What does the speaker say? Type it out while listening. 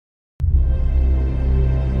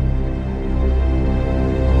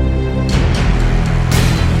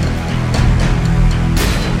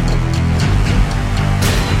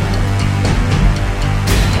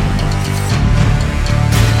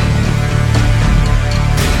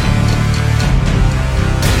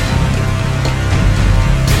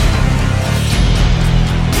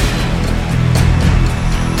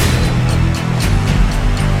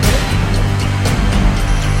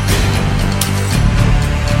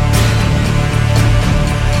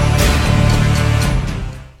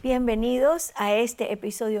bienvenidos a este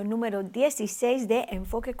episodio número 16 de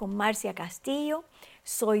Enfoque con Marcia Castillo.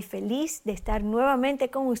 Soy feliz de estar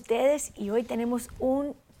nuevamente con ustedes y hoy tenemos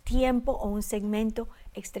un tiempo o un segmento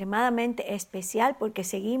extremadamente especial porque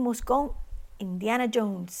seguimos con Indiana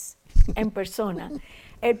Jones en persona.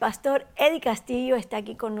 El pastor Eddie Castillo está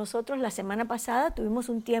aquí con nosotros. La semana pasada tuvimos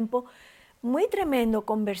un tiempo muy tremendo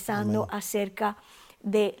conversando acerca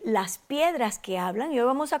de las piedras que hablan, y hoy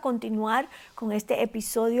vamos a continuar con este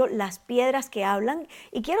episodio, las piedras que hablan,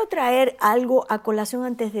 y quiero traer algo a colación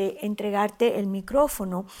antes de entregarte el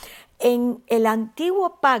micrófono. En el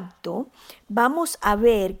antiguo pacto vamos a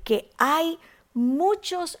ver que hay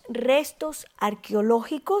muchos restos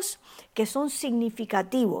arqueológicos que son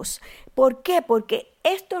significativos. ¿Por qué? Porque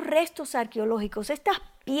estos restos arqueológicos, estas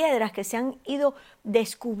piedras que se han ido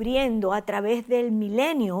descubriendo a través del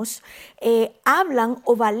milenios, hablan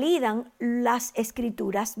o validan las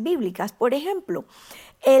escrituras bíblicas. Por ejemplo,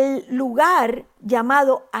 el lugar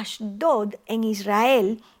llamado Ashdod en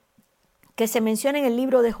Israel, que se menciona en el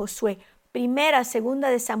libro de Josué, Primera, Segunda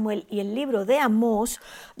de Samuel y el libro de Amós,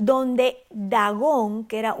 donde Dagón,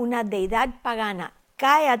 que era una deidad pagana,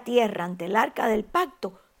 cae a tierra ante el arca del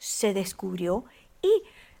pacto, se descubrió. Y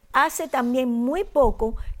hace también muy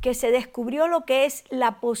poco que se descubrió lo que es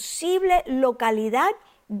la posible localidad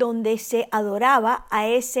donde se adoraba a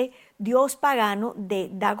ese dios pagano de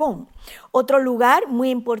Dagón. Otro lugar muy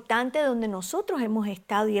importante donde nosotros hemos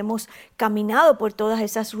estado y hemos caminado por todas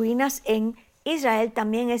esas ruinas en Israel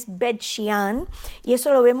también es Bet-Shean, y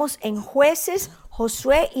eso lo vemos en Jueces,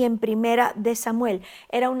 Josué y en Primera de Samuel.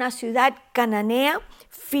 Era una ciudad cananea,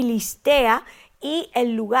 filistea, y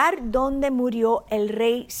el lugar donde murió el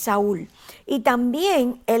rey Saúl. Y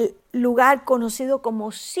también el lugar conocido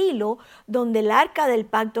como Silo, donde el arca del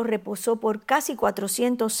pacto reposó por casi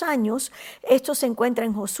 400 años. Esto se encuentra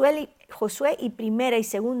en Josué y Primera y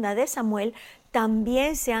Segunda de Samuel.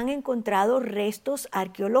 También se han encontrado restos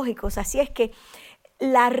arqueológicos. Así es que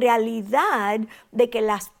la realidad de que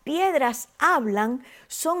las piedras hablan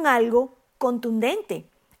son algo contundente,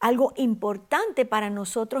 algo importante para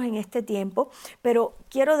nosotros en este tiempo, pero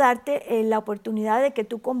quiero darte la oportunidad de que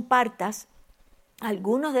tú compartas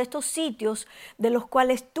algunos de estos sitios de los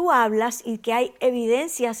cuales tú hablas y que hay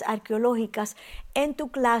evidencias arqueológicas en tu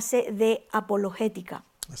clase de apologética.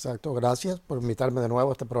 Exacto, gracias por invitarme de nuevo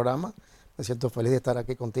a este programa. Me siento feliz de estar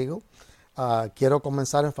aquí contigo. Quiero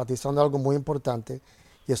comenzar enfatizando algo muy importante,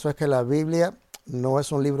 y eso es que la Biblia no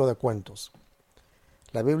es un libro de cuentos.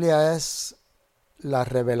 La Biblia es la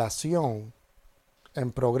revelación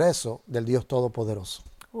en progreso del Dios Todopoderoso.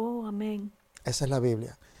 Oh, amén. Esa es la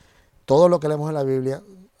Biblia. Todo lo que leemos en la Biblia,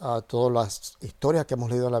 todas las historias que hemos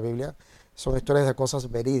leído en la Biblia, son historias de cosas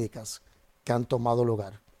verídicas que han tomado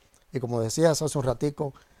lugar. Y como decías hace un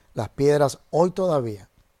ratico, las piedras hoy todavía,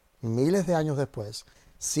 miles de años después,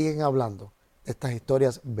 siguen hablando de estas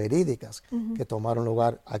historias verídicas que tomaron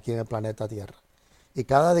lugar aquí en el planeta Tierra. Y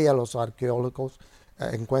cada día los arqueólogos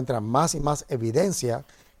encuentran más y más evidencia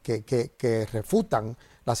que refutan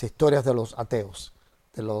las historias de los ateos,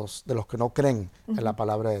 de los que no creen en la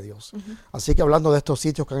palabra de Dios. Así que hablando de estos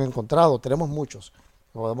sitios que han encontrado, tenemos muchos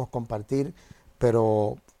que podemos compartir,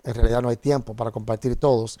 pero en realidad no hay tiempo para compartir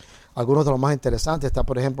todos. Algunos de los más interesantes está,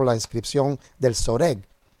 por ejemplo, la inscripción del Soreg,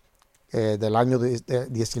 del año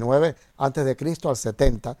 19 antes de Cristo al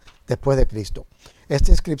 70 después de Cristo. Esta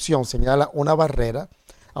inscripción señala una barrera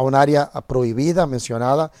a un área prohibida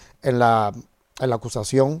mencionada en la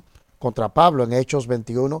acusación contra Pablo en Hechos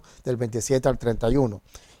 21 del 27 al 31.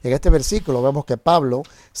 En este versículo vemos que Pablo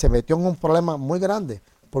se metió en un problema muy grande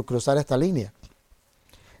por cruzar esta línea.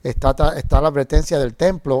 Está la advertencia del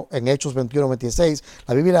templo en Hechos 21-26.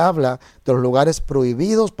 La Biblia habla de los lugares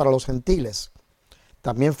prohibidos para los gentiles.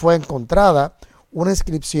 También fue encontrada una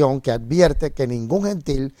inscripción que advierte que ningún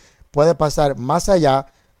gentil puede pasar más allá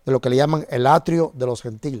de lo que le llaman el atrio de los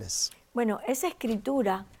gentiles. Bueno, esa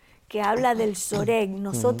escritura que habla del Soreg,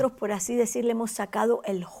 nosotros, por así decirlo, hemos sacado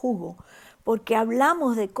el jugo, porque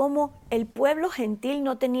hablamos de cómo el pueblo gentil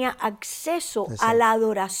no tenía acceso a la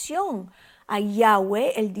adoración a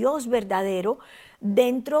Yahweh, el Dios verdadero,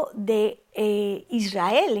 dentro de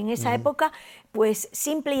Israel. En esa época, pues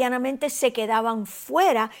simple y llanamente se quedaban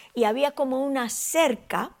fuera y había como una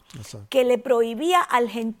cerca que le prohibía al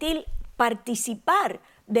gentil participar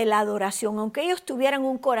de la adoración. Aunque ellos tuvieran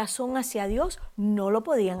un corazón hacia Dios, no lo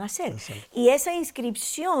podían hacer. Y esa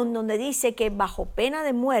inscripción donde dice que bajo pena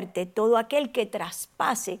de muerte todo aquel que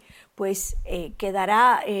traspase pues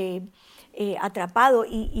quedará atrapado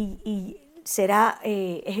y será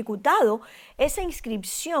ejecutado, esa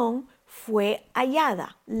inscripción fue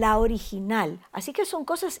hallada, la original. Así que son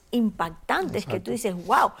cosas impactantes. Exacto. Que tú dices,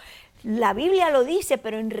 wow, la Biblia lo dice,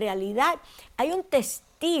 pero en realidad hay un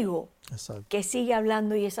testigo. Exacto. Que sigue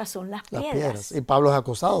hablando y esas son las piedras. Y Pablo es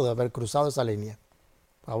acusado de haber cruzado esa línea.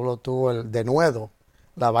 Pablo tuvo el denuedo,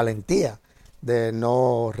 la valentía de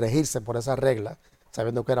no regirse por esa regla,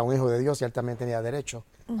 sabiendo que era un hijo de Dios y él también tenía derecho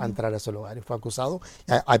a entrar a ese lugar. Y fue acusado.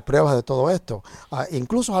 Hay pruebas de todo esto.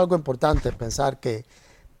 Incluso es algo importante pensar que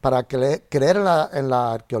para creer en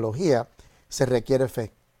la arqueología se requiere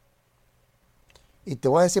fe. Y te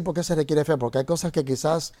voy a decir por qué se requiere fe, porque hay cosas que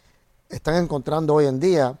quizás están encontrando hoy en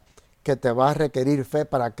día que te va a requerir fe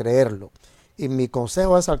para creerlo. Y mi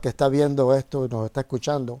consejo es al que está viendo esto y nos está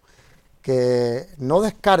escuchando, que no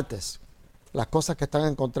descartes las cosas que están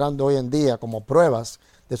encontrando hoy en día como pruebas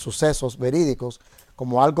de sucesos verídicos,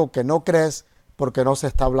 como algo que no crees porque no se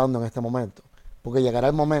está hablando en este momento. Porque llegará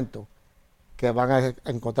el momento que van a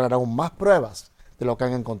encontrar aún más pruebas de lo que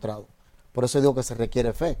han encontrado. Por eso digo que se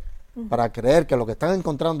requiere fe, para creer que lo que están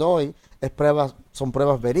encontrando hoy son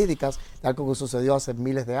pruebas verídicas de algo que sucedió hace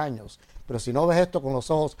miles de años. Pero si no ves esto con los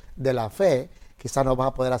ojos de la fe, quizás no vas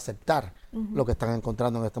a poder aceptar lo que están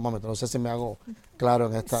encontrando en este momento. No sé si me hago claro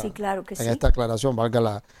en esta, sí, claro que sí. Esta aclaración, valga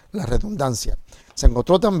la redundancia. Se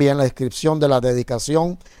encontró también la descripción de la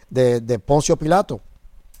dedicación de Poncio Pilato.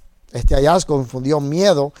 Este hallazgo infundió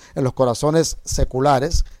miedo en los corazones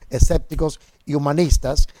seculares, escépticos y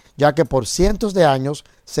humanistas, ya que por cientos de años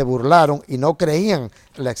se burlaron y no creían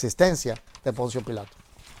en la existencia de Poncio Pilato.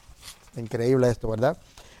 Increíble esto, ¿verdad?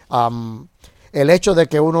 El hecho de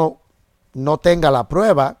que uno no tenga la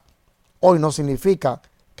prueba hoy no significa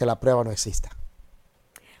que la prueba no exista.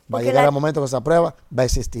 Va a llegar el momento que esa prueba va a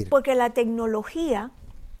existir. Porque la tecnología,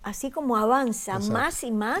 así como avanza más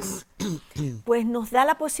y más, pues nos da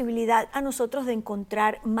la posibilidad a nosotros de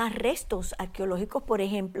encontrar más restos arqueológicos. Por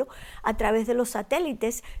ejemplo, a través de los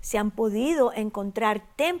satélites se han podido encontrar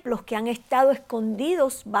templos que han estado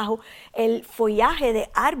escondidos bajo el follaje de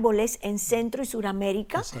árboles en Centro y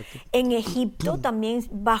Suramérica. Exacto. En Egipto también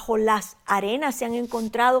bajo las arenas se han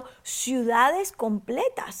encontrado ciudades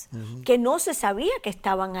completas que no se sabía que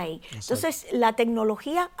estaban ahí. Exacto. Entonces la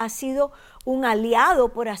tecnología ha sido un aliado,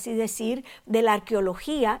 por así decir, de la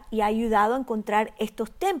arqueología y ha ayudado a encontrar estos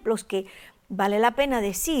templos que vale la pena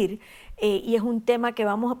decir, y es un tema que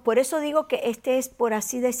por eso digo que este es, por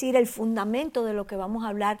así decir, el fundamento de lo que vamos a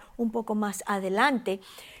hablar un poco más adelante,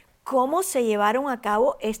 cómo se llevaron a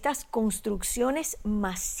cabo estas construcciones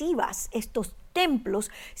masivas, estos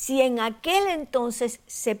templos, si en aquel entonces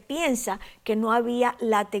se piensa que no había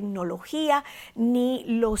la tecnología, ni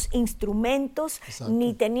los instrumentos, exacto,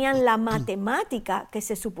 ni tenían la matemática que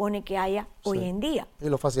se supone que haya hoy en día. Y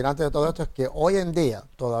lo fascinante de todo esto es que hoy en día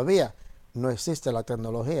todavía no existe la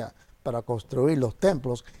tecnología para construir los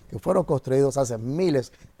templos que fueron construidos hace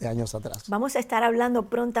miles de años atrás. Vamos a estar hablando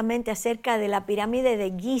prontamente acerca de la pirámide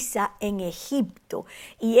de Giza en Egipto,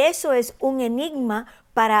 y eso es un enigma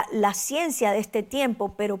para la ciencia de este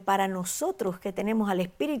tiempo, pero para nosotros que tenemos al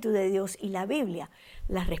Espíritu de Dios y la Biblia,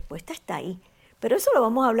 la respuesta está ahí. Pero eso lo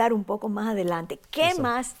vamos a hablar un poco más adelante. ¿Qué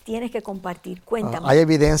más tienes que compartir? Cuéntame. Hay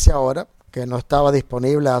evidencia ahora que no estaba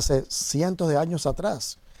disponible hace cientos de años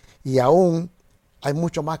atrás, y aún hay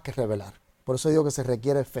mucho más que revelar. Por eso digo que se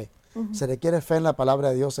requiere fe. Se requiere fe en la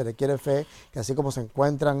palabra de Dios, se requiere fe que así como se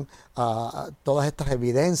encuentran todas estas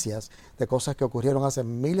evidencias de cosas que ocurrieron hace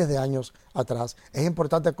miles de años atrás, es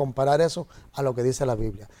importante comparar eso a lo que dice la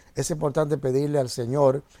Biblia. Es importante pedirle al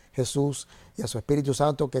Señor Jesús y a su Espíritu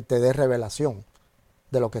Santo que te dé revelación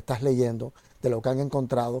de lo que estás leyendo, de lo que han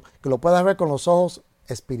encontrado, que lo puedas ver con los ojos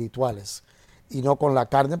espirituales y no con la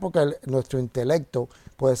carne, porque nuestro intelecto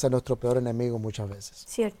puede ser nuestro peor enemigo muchas veces.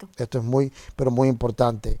 Cierto. Esto es muy, pero muy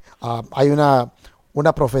importante. Hay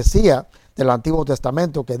una profecía del Antiguo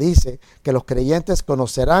Testamento que dice que los creyentes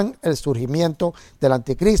conocerán el surgimiento del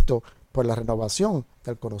anticristo por la renovación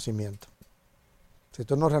del conocimiento. Si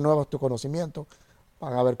tú no renuevas tu conocimiento,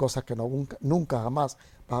 van a haber cosas que nunca jamás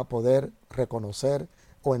vas a poder reconocer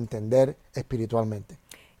o entender espiritualmente.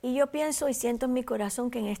 Y yo pienso y siento en mi corazón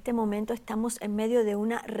que en este momento estamos en medio de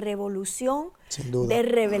una revolución de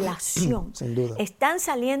revelación. Sin duda. Están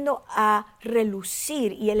saliendo a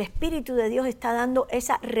relucir y el Espíritu de Dios está dando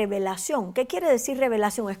esa revelación. ¿Qué quiere decir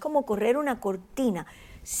revelación? Es como correr una cortina.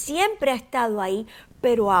 Siempre ha estado ahí,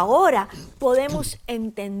 pero ahora podemos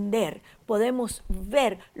entender, podemos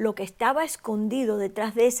ver lo que estaba escondido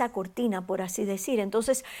detrás de esa cortina, por así decir.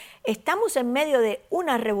 Entonces, estamos en medio de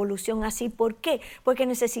una revolución así. ¿Por qué? Porque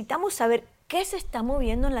necesitamos saber qué se está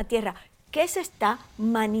moviendo en la tierra, qué se está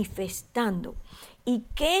manifestando. Y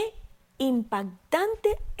qué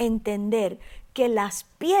impactante entender que las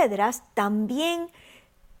piedras también,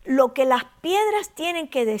 lo que las piedras tienen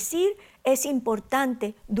que decir es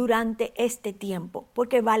importante durante este tiempo,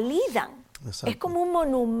 porque validan. Exacto. Es como un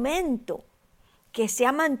monumento que se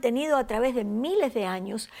ha mantenido a través de miles de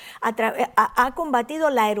años, ha combatido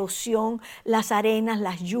la erosión, las arenas,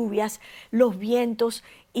 las lluvias, los vientos,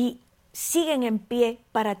 y siguen en pie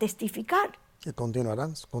para testificar. Que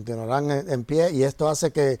continuarán en pie, y esto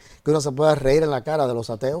hace que uno se pueda reír en la cara de los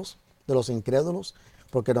ateos, de los incrédulos,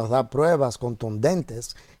 porque nos da pruebas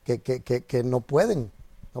contundentes que no pueden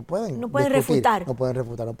refutar.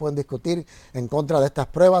 No pueden discutir en contra de estas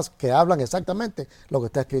pruebas que hablan exactamente lo que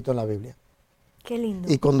está escrito en la Biblia. Qué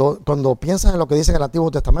lindo. Y cuando piensas en lo que dice en el Antiguo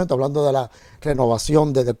Testamento, hablando de la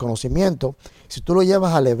renovación del conocimiento, si tú lo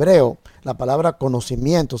llevas al hebreo, la palabra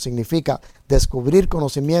conocimiento significa descubrir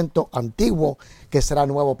conocimiento antiguo que será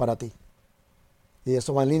nuevo para ti. Y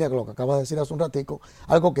eso va en línea con lo que acabas de decir hace un ratico.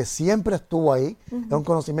 Algo que siempre estuvo ahí, es un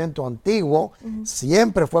conocimiento antiguo,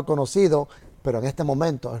 siempre fue conocido, pero en este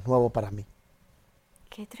momento es nuevo para mí.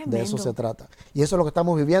 Qué tremendo. De eso se trata. Y eso es lo que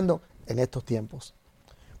estamos viviendo en estos tiempos.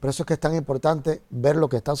 Por eso es que es tan importante ver lo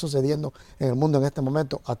que está sucediendo en el mundo en este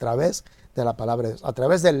momento a través de la palabra de Dios, a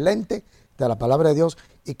través del lente de la palabra de Dios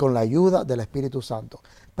y con la ayuda del Espíritu Santo,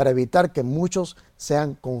 para evitar que muchos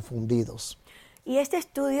sean confundidos. Y este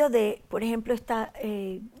estudio de, por ejemplo, esta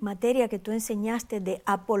materia que tú enseñaste de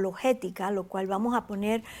apologética, lo cual vamos a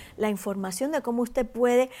poner la información de cómo usted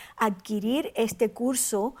puede adquirir este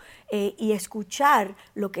curso y escuchar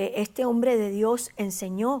lo que este hombre de Dios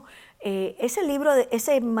enseñó.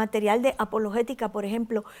 Ese material de apologética, por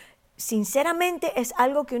ejemplo, sinceramente es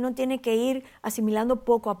algo que uno tiene que ir asimilando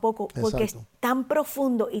poco a poco, porque Exacto. es tan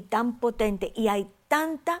profundo y tan potente, y hay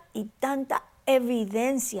tanta y tanta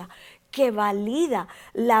evidencia que valida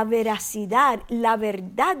la veracidad, la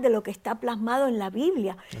verdad de lo que está plasmado en la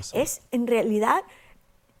Biblia. Exacto. Es en realidad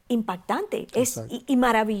impactante y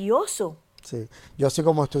maravilloso. Sí. Yo así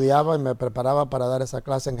como estudiaba y me preparaba para dar esa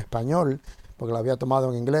clase en español, porque la había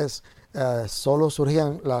tomado en inglés, solo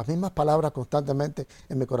surgían las mismas palabras constantemente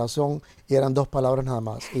en mi corazón, y eran 2 palabras nada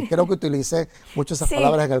más. Y creo que utilicé muchas de esas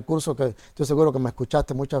palabras en el curso, que estoy seguro que me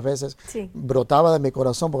escuchaste muchas veces. Sí. Brotaba de mi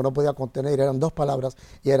corazón porque no podía contener, eran 2 palabras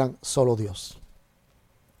y eran solo Dios.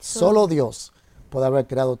 Solo Dios puede haber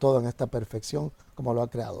creado todo en esta perfección como lo ha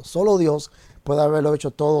creado. Solo Dios puede haberlo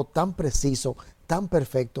hecho todo tan preciso, tan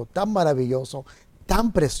perfecto, tan maravilloso,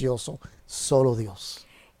 tan precioso. Solo Dios.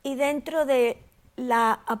 Y dentro de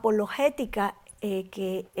la apologética,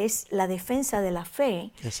 que es la defensa de la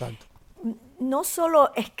fe, Exacto. no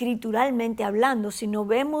solo escrituralmente hablando, sino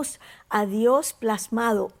vemos a Dios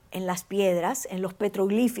plasmado en las piedras, en los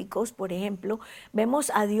petroglíficos, por ejemplo.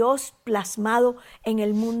 Vemos a Dios plasmado en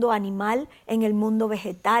el mundo animal, en el mundo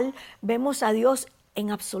vegetal. Vemos a Dios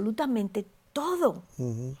en absolutamente todo.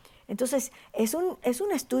 Entonces, es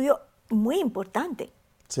un estudio muy importante.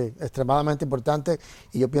 Sí, extremadamente importante,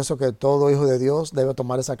 y yo pienso que todo hijo de Dios debe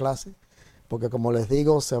tomar esa clase, porque como les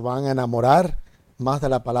digo, se van a enamorar más de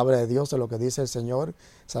la palabra de Dios, de lo que dice el Señor,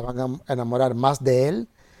 se van a enamorar más de Él,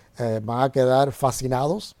 van a quedar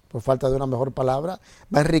fascinados, por falta de una mejor palabra,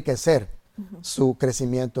 va a enriquecer su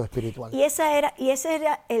crecimiento espiritual. Y ese era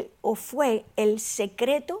fue el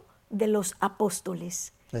secreto de los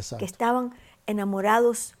apóstoles. Exacto. Que estaban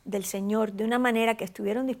enamorados del Señor de una manera que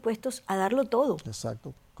estuvieron dispuestos a darlo todo.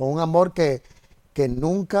 Exacto. Con un amor que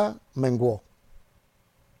nunca menguó.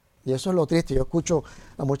 Y eso es lo triste. Yo escucho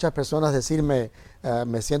a muchas personas decirme,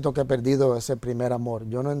 me siento que he perdido ese primer amor.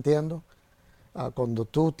 Yo no entiendo. Cuando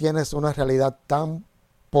tú tienes una realidad tan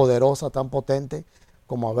poderosa, tan potente,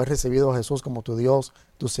 como haber recibido a Jesús como tu Dios,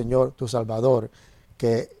 tu Señor, tu Salvador,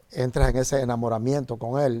 que entras en ese enamoramiento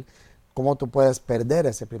con Él, ¿cómo tú puedes perder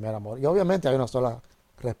ese primer amor? Y obviamente hay una sola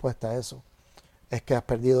respuesta a eso. Es que has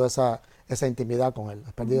perdido esa intimidad con Él,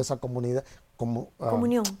 has perdido esa comunión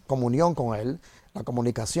con Él, la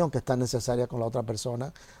comunicación que es tan necesaria con la otra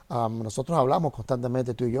persona. Nosotros hablamos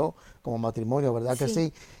constantemente, tú y yo, como matrimonio, ¿verdad que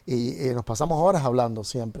sí? Y nos pasamos horas hablando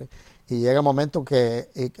siempre. Y llega un momento que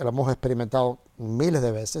lo hemos experimentado miles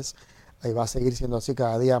de veces, y va a seguir siendo así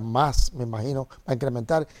cada día más, me imagino, va a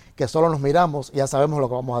incrementar, que solo nos miramos y ya sabemos lo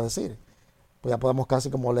que vamos a decir. Pues ya podemos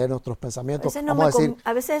casi como leer nuestros pensamientos.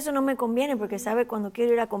 A veces eso no me conviene, porque sabe, cuando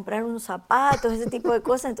quiero ir a comprar unos zapatos, ese tipo de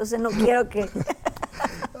cosas, entonces no quiero que...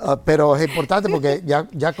 Pero es importante porque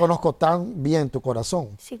ya conozco tan bien tu corazón.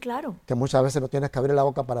 Sí, claro. Que muchas veces no tienes que abrir la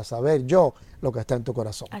boca para saber yo lo que está en tu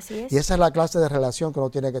corazón. Así es. Y esa es la clase de relación que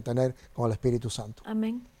uno tiene que tener con el Espíritu Santo.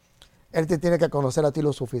 Amén. Él te tiene que conocer a ti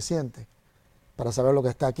lo suficiente para saber lo que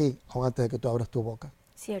está aquí, aún antes de que tú abras tu boca.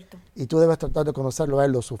 Cierto. Y tú debes tratar de conocerlo a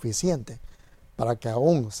Él lo suficiente para que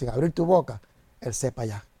aún sin abrir tu boca, Él sepa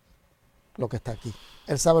ya lo que está aquí.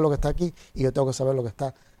 Él sabe lo que está aquí y yo tengo que saber lo que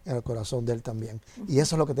está en el corazón de Él también. Y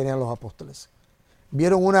eso es lo que tenían los apóstoles.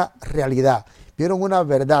 Vieron una realidad, vieron una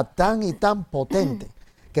verdad tan y tan potente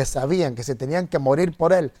que sabían que si tenían que morir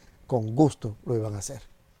por Él, con gusto lo iban a hacer.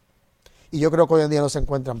 Y yo creo que hoy en día no se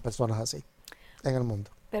encuentran personas así en el mundo.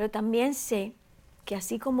 Pero también sé que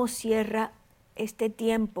así como cierra este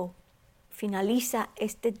tiempo, finaliza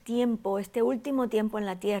este tiempo, este último tiempo en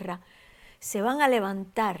la tierra, se van a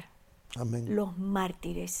levantar Amén. Los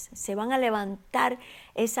mártires, se van a levantar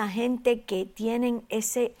esa gente que tienen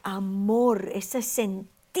ese amor, ese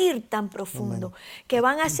sentir tan profundo, Amén. que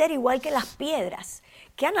van a ser igual que las piedras.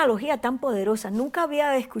 Qué analogía tan poderosa, nunca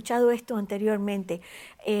había escuchado esto anteriormente.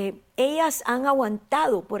 Ellas han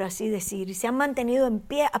aguantado, por así decir, se han mantenido en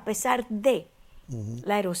pie a pesar de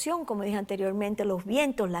la erosión, como dije anteriormente, los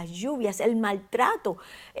vientos, las lluvias, el maltrato,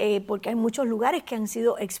 porque hay muchos lugares que han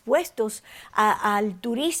sido expuestos al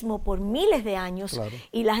turismo por miles de años. Claro.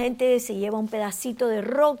 Y la gente se lleva un pedacito de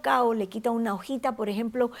roca o le quita una hojita, por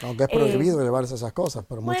ejemplo. Aunque es prohibido llevarse esas cosas,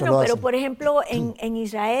 pero muchos bueno, lo pero hacen. por ejemplo en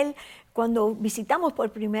Israel, cuando visitamos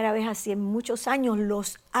por primera vez hace muchos años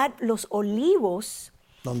los olivos,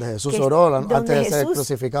 donde Jesús oró antes de ser Jesús,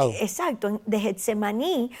 crucificado. Exacto, de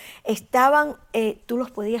Getsemaní estaban, tú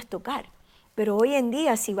los podías tocar. Pero hoy en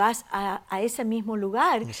día, si vas a ese mismo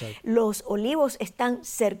lugar, Exacto. los olivos están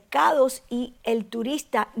cercados y el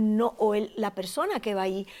turista no, o la persona que va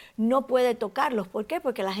allí no puede tocarlos. ¿Por qué?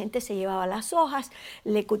 Porque la gente se llevaba las hojas,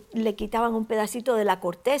 le quitaban un pedacito de la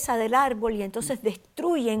corteza del árbol y entonces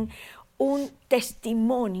destruyen un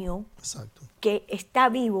testimonio. Exacto. Que está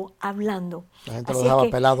vivo hablando. La gente lo dejaba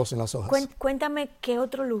pelado sin las hojas. Cuéntame qué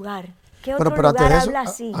otro lugar, Pero lugar habla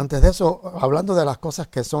así. Antes de eso, hablando de las cosas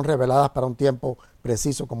que son reveladas para un tiempo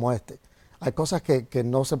preciso como este, hay cosas que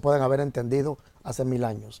no se pueden haber entendido hace 1000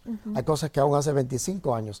 años. Hay cosas que aún hace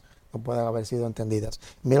 25 años no pueden haber sido entendidas.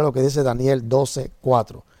 Mira lo que dice Daniel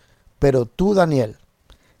 12:4. Pero tú, Daniel,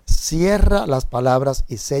 cierra las palabras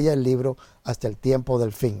y sella el libro hasta el tiempo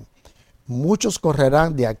del fin. Muchos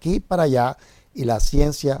correrán de aquí para allá y la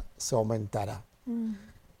ciencia se aumentará.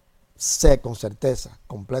 Sé con certeza,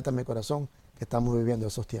 completa en mi corazón, que estamos viviendo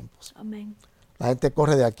esos tiempos. Amén. La gente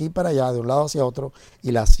corre de aquí para allá, de un lado hacia otro,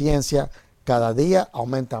 y la ciencia cada día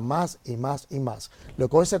aumenta más y más y más. Lo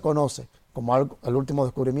que hoy se conoce como el último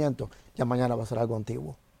descubrimiento, ya mañana va a ser algo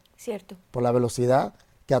antiguo. Cierto. Por la velocidad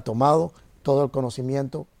que ha tomado todo el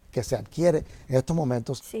conocimiento que se adquiere en estos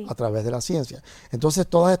momentos a través de la ciencia. Entonces,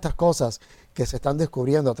 todas estas cosas que se están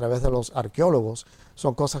descubriendo a través de los arqueólogos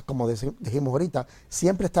son cosas, como dijimos ahorita,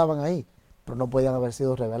 siempre estaban ahí, pero no podían haber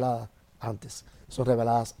sido reveladas antes. Son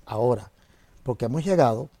reveladas ahora, porque hemos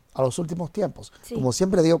llegado a los últimos tiempos. Sí. Como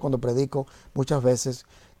siempre digo cuando predico muchas veces,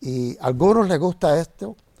 y a algunos les gusta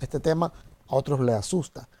este tema, a otros les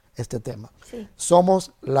asusta este tema. Sí.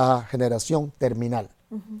 Somos la generación terminal.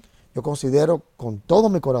 Yo considero con todo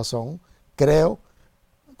mi corazón, creo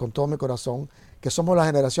con todo mi corazón, que somos la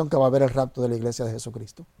generación que va a ver el rapto de la iglesia de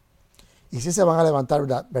Jesucristo. Y sí se van a levantar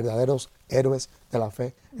verdaderos héroes de la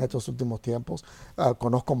fe en estos últimos tiempos.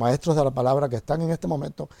 Conozco maestros de la palabra que están en este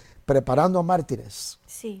momento preparando a mártires.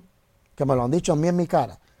 Sí. Que me lo han dicho a mí en mi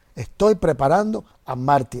cara. Estoy preparando a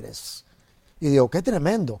mártires. Y digo, qué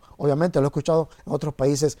tremendo. Obviamente lo he escuchado en otros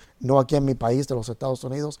países, no aquí en mi país, de los Estados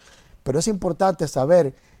Unidos. Pero es importante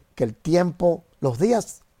saber que el tiempo, los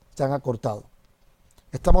días se han acortado.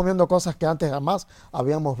 Estamos viendo cosas que antes jamás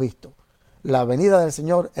habíamos visto. La venida del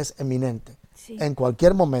Señor es eminente. Sí. En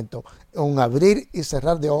cualquier momento, en un abrir y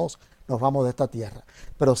cerrar de ojos, nos vamos de esta tierra.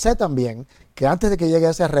 Pero sé también que antes de que llegue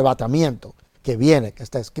ese arrebatamiento que viene, que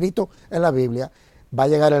está escrito en la Biblia, va a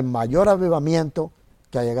llegar el mayor avivamiento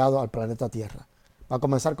que ha llegado al planeta Tierra. Va a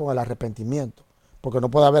comenzar con el arrepentimiento, porque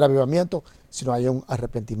no puede haber avivamiento si no hay un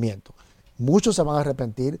arrepentimiento. Muchos se van a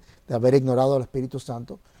arrepentir de haber ignorado al Espíritu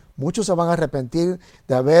Santo. Muchos se van a arrepentir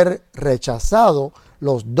de haber rechazado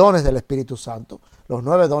los dones del Espíritu Santo, los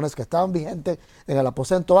 9 dones que estaban vigentes en el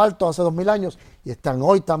aposento alto hace 2000 años y están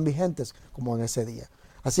hoy tan vigentes como en ese día.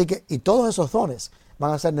 Así que, y todos esos dones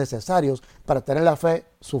van a ser necesarios para tener la fe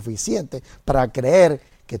suficiente para creer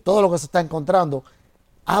que todo lo que se está encontrando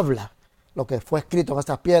habla lo que fue escrito en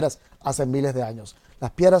estas piedras hace miles de años.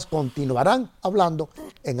 Las piedras continuarán hablando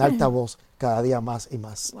en alta voz cada día más y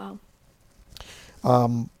más.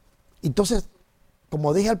 Wow. Entonces,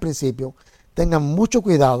 como dije al principio, tengan mucho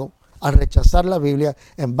cuidado al rechazar la Biblia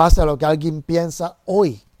en base a lo que alguien piensa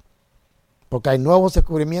hoy, porque hay nuevos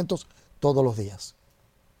descubrimientos todos los días.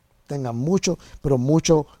 Tengan mucho, pero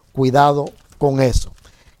mucho cuidado con eso.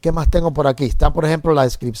 ¿Qué más tengo por aquí? Está, por ejemplo, la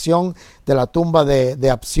descripción de la tumba de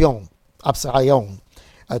Absión.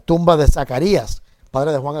 tumba de Zacarías,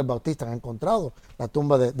 padre de Juan el Bautista. Han encontrado la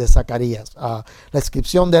tumba de Zacarías. La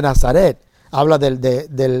inscripción de Nazaret habla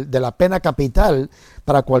de la pena capital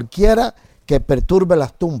para cualquiera que perturbe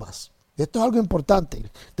las tumbas. Y esto es algo importante.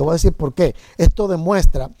 Te voy a decir por qué. Esto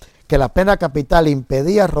demuestra que la pena capital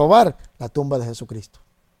impedía robar la tumba de Jesucristo.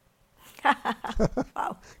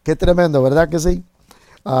 Wow. Qué tremendo, ¿verdad que sí?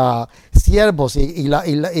 Siervos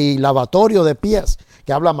y lavatorio de pies,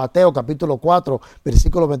 que habla Mateo capítulo 4,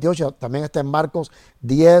 versículo 28, también está en Marcos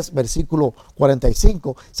 10, versículo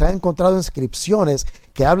 45. Se han encontrado inscripciones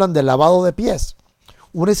que hablan del lavado de pies.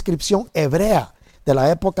 Una inscripción hebrea de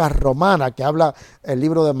la época romana, que habla el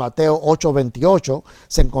libro de Mateo 8, 28,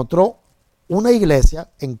 se encontró una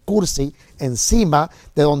iglesia en Cursi, encima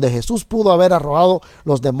de donde Jesús pudo haber arrojado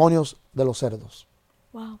los demonios de los cerdos.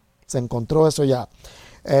 Wow. Se encontró eso ya.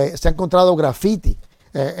 Se ha encontrado graffiti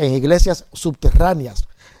en iglesias subterráneas.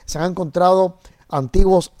 Se han encontrado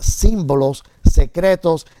antiguos símbolos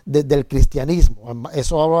secretos del cristianismo.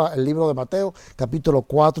 Eso habla el libro de Mateo, capítulo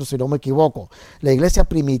 4, si no me equivoco. La iglesia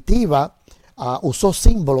primitiva usó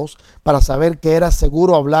símbolos para saber que era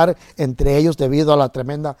seguro hablar entre ellos debido a la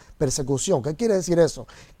tremenda persecución. ¿Qué quiere decir eso?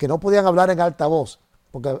 Que no podían hablar en alta voz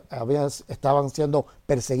porque estaban siendo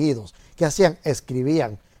perseguidos. ¿Qué hacían?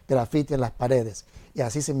 Escribían grafiti en las paredes y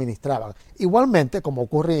así se ministraban. Igualmente, como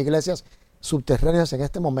ocurre en iglesias subterráneas en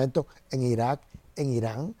este momento, en Irak, en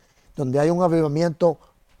Irán, donde hay un avivamiento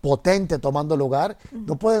potente tomando lugar,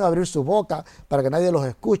 no pueden abrir su boca para que nadie los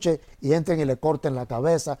escuche y entren y le corten la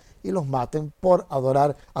cabeza y los maten por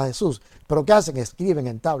adorar a Jesús. Pero ¿qué hacen? Escriben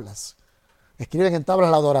en tablas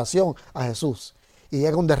la adoración a Jesús y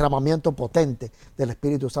llega un derramamiento potente del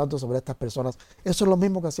Espíritu Santo sobre estas personas. Eso es lo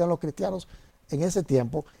mismo que hacían los cristianos en ese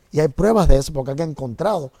tiempo y hay pruebas de eso porque han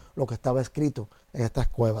encontrado lo que estaba escrito en estas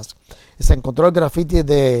cuevas. Se encontró el grafiti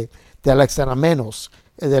de Alexamenos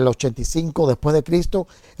del 85 después de Cristo,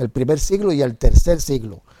 el primer siglo y el tercer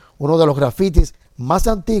siglo. Uno de los grafitis más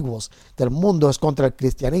antiguos del mundo es contra el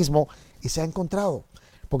cristianismo y se ha encontrado.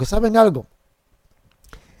 Porque ¿saben algo?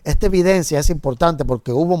 Esta evidencia es importante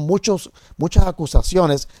porque hubo muchas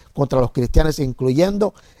acusaciones contra los cristianos,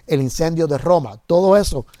 incluyendo el incendio de Roma. Todo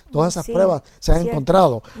eso, todas esas pruebas se han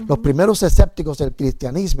encontrado. Los primeros escépticos del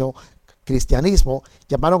cristianismo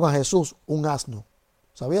llamaron a Jesús un asno.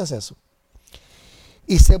 ¿Sabías eso?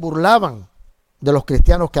 Y se burlaban de los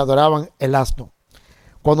cristianos que adoraban el asno.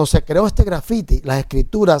 Cuando se creó este grafiti, las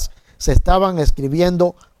escrituras se estaban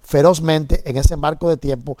escribiendo ferozmente en ese marco de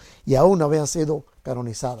tiempo y aún no habían sido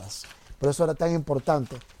canonizadas. Por eso era tan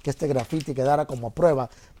importante que este grafiti quedara como prueba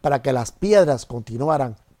para que las piedras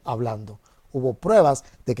continuaran hablando. Hubo pruebas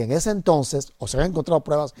de que en ese entonces, o se han encontrado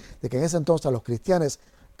pruebas de que en ese entonces a los cristianos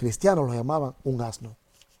los llamaban un asno.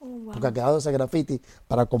 Wow. Porque ha quedado ese grafiti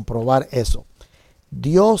para comprobar eso.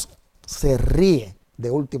 Dios se ríe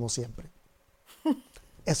de último siempre.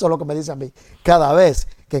 Eso es lo que me dice a mí. Cada vez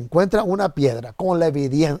que encuentran una piedra con la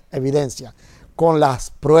evidencia, con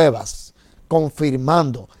las pruebas,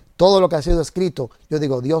 confirmando todo lo que ha sido escrito, yo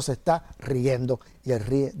digo, Dios está riendo y Él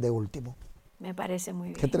ríe de último. Me parece muy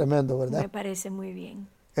bien. Qué tremendo, ¿verdad? Me parece muy bien.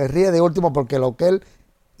 Él ríe de último porque lo que Él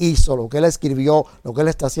hizo, lo que Él escribió, lo que Él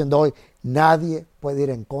está haciendo hoy, nadie puede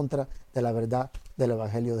ir en contra de la verdad del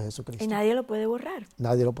Evangelio de Jesucristo. Y nadie lo puede borrar.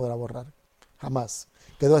 Nadie lo podrá borrar, jamás.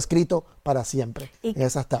 Quedó escrito para siempre en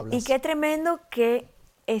esas tablas. Y qué tremendo que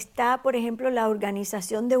está, por ejemplo, la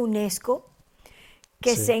organización de UNESCO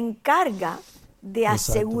que se encarga de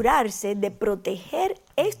asegurarse de proteger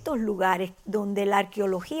estos lugares donde la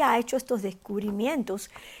arqueología ha hecho estos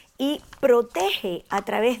descubrimientos y protege a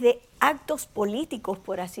través de actos políticos,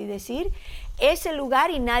 por así decir, ese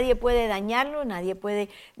lugar y nadie puede dañarlo, nadie puede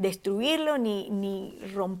destruirlo, ni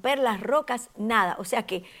romper las rocas, nada. O sea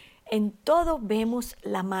que en todo vemos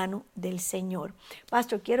la mano del Señor.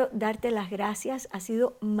 Pastor, quiero darte las gracias. Ha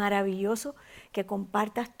sido maravilloso que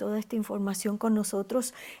compartas toda esta información con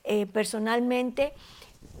nosotros. Personalmente,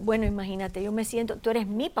 bueno, imagínate, yo me siento, tú eres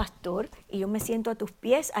mi pastor y yo me siento a tus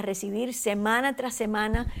pies a recibir semana tras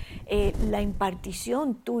semana la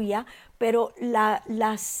impartición tuya, pero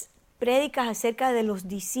las prédicas acerca de los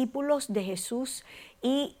discípulos de Jesús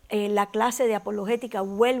y la clase de apologética,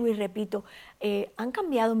 vuelvo y repito, han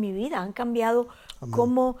cambiado mi vida, han cambiado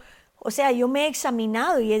cómo, o sea, yo me he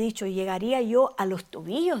examinado y he dicho, llegaría yo a los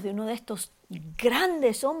tobillos de uno de estos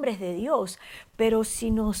grandes hombres de Dios, pero si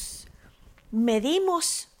nos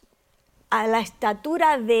medimos a la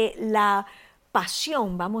estatura de la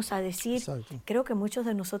pasión, vamos a decir, exacto, creo que muchos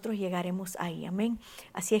de nosotros llegaremos ahí, amén.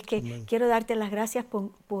 Así es que quiero darte las gracias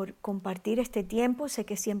por compartir este tiempo. Sé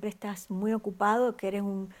que siempre estás muy ocupado, que eres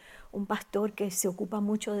un un pastor que se ocupa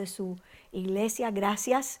mucho de su iglesia.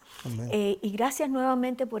 Gracias. Amén. Y gracias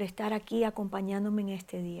nuevamente por estar aquí acompañándome en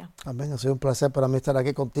este día. Amén. Ha sido un placer para mí estar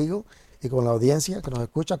aquí contigo y con la audiencia que nos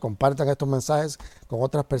escucha. Compartan estos mensajes con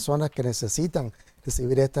otras personas que necesitan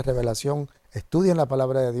recibir esta revelación. Estudien la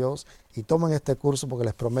palabra de Dios y tomen este curso porque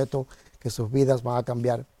les prometo que sus vidas van a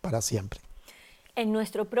cambiar para siempre. En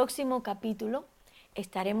nuestro próximo capítulo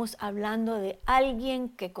estaremos hablando de alguien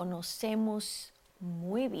que conocemos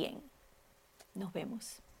muy bien. Nos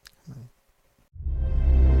vemos. Amén.